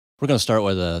We're going to start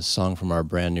with a song from our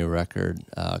brand new record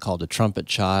called The Trumpet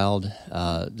Child.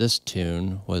 This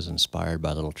tune was inspired by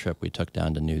a little trip we took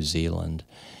down to New Zealand.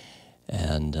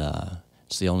 And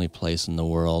it's the only place in the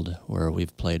world where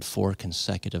we've played 4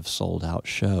 consecutive sold-out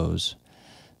shows.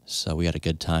 So we had a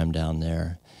good time down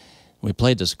there. We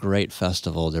played this great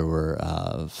festival. There were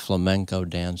flamenco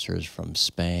dancers from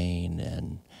Spain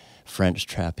and French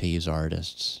trapeze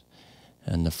artists.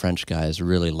 And the French guys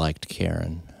really liked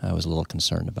Karen. I was a little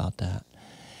concerned about that.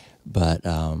 But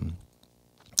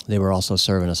they were also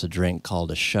serving us a drink called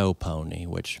a show pony,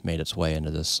 which made its way into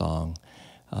this song.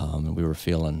 And we were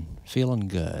feeling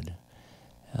good.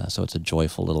 So it's a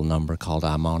joyful little number called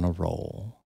I'm on a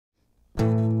Roll.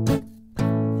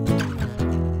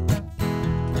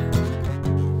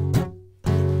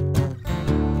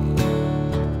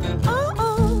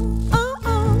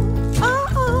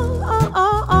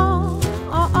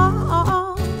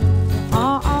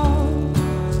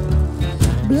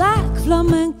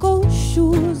 Flamenco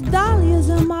shoes, dahlias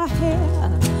in my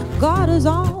hair, garters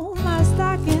on my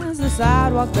stockings, the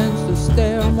sidewalk bench to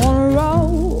stare. I'm on a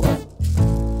roll,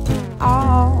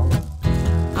 oh,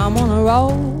 I'm on a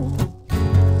roll,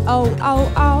 oh,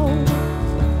 oh, oh.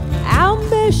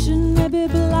 Ambition may be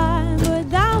blind, but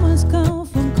diamonds come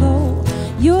from coal.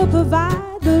 You'll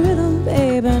provide the rhythm,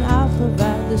 babe, and I'll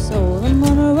provide the soul. I'm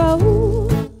on a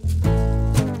roll,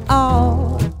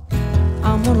 oh,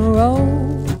 I'm on a roll.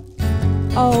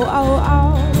 Oh, oh,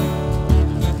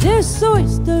 oh. This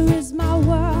oyster is my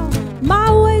world. My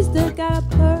waist still got a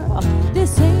pearl.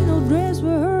 This ain't no dress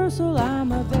rehearsal.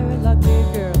 I'm a very lucky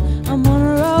girl. I'm on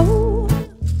a roll.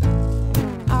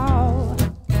 Oh,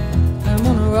 I'm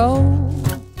on a roll.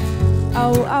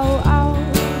 Oh, oh, oh.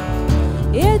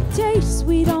 It tastes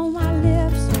sweet on my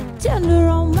lips, tender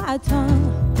on my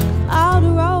tongue. All the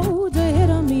roads are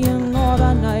hitting me, and all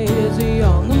the night is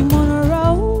young. I'm on a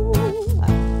roll.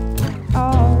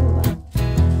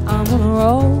 I'm on a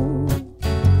roll,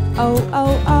 oh,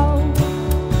 oh, oh.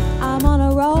 I'm on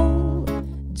a roll,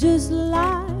 just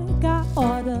like I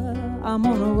order. I'm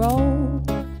on a roll,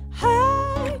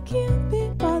 I can't be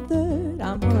bothered.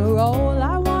 I'm on a roll,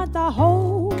 I want the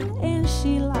whole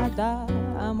enchilada.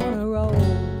 I'm on a roll.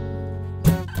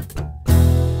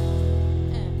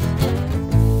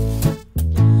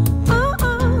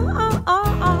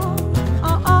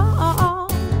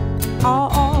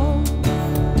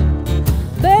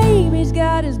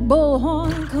 His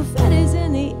bullhorn, confetti's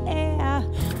in the air.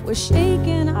 We're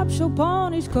shaking up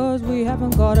Chopini's cause we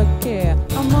haven't got a care.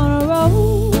 I'm on a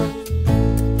roll,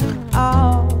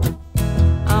 oh,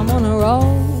 I'm on a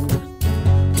roll,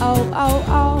 oh, oh,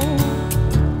 oh.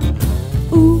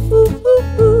 Ooh, ooh,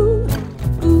 ooh, ooh,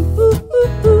 ooh, ooh,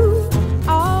 ooh, ooh.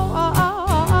 Oh, oh, oh,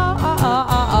 oh, oh,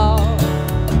 oh,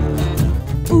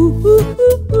 oh. Ooh, ooh,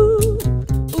 ooh, ooh.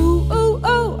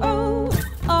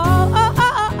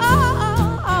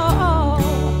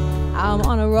 I'm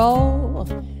on a roll,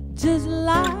 just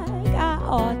like I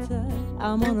ought to.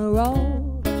 I'm on a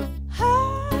roll,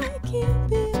 I can't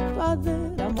be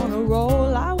bothered. I'm on a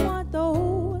roll, I want the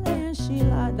whole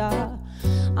enchilada.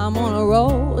 I'm on a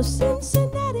roll,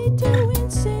 Cincinnati to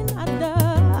Ensenada.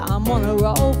 I'm on a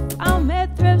roll, I'm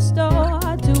at thrift store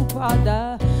to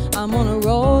Prada.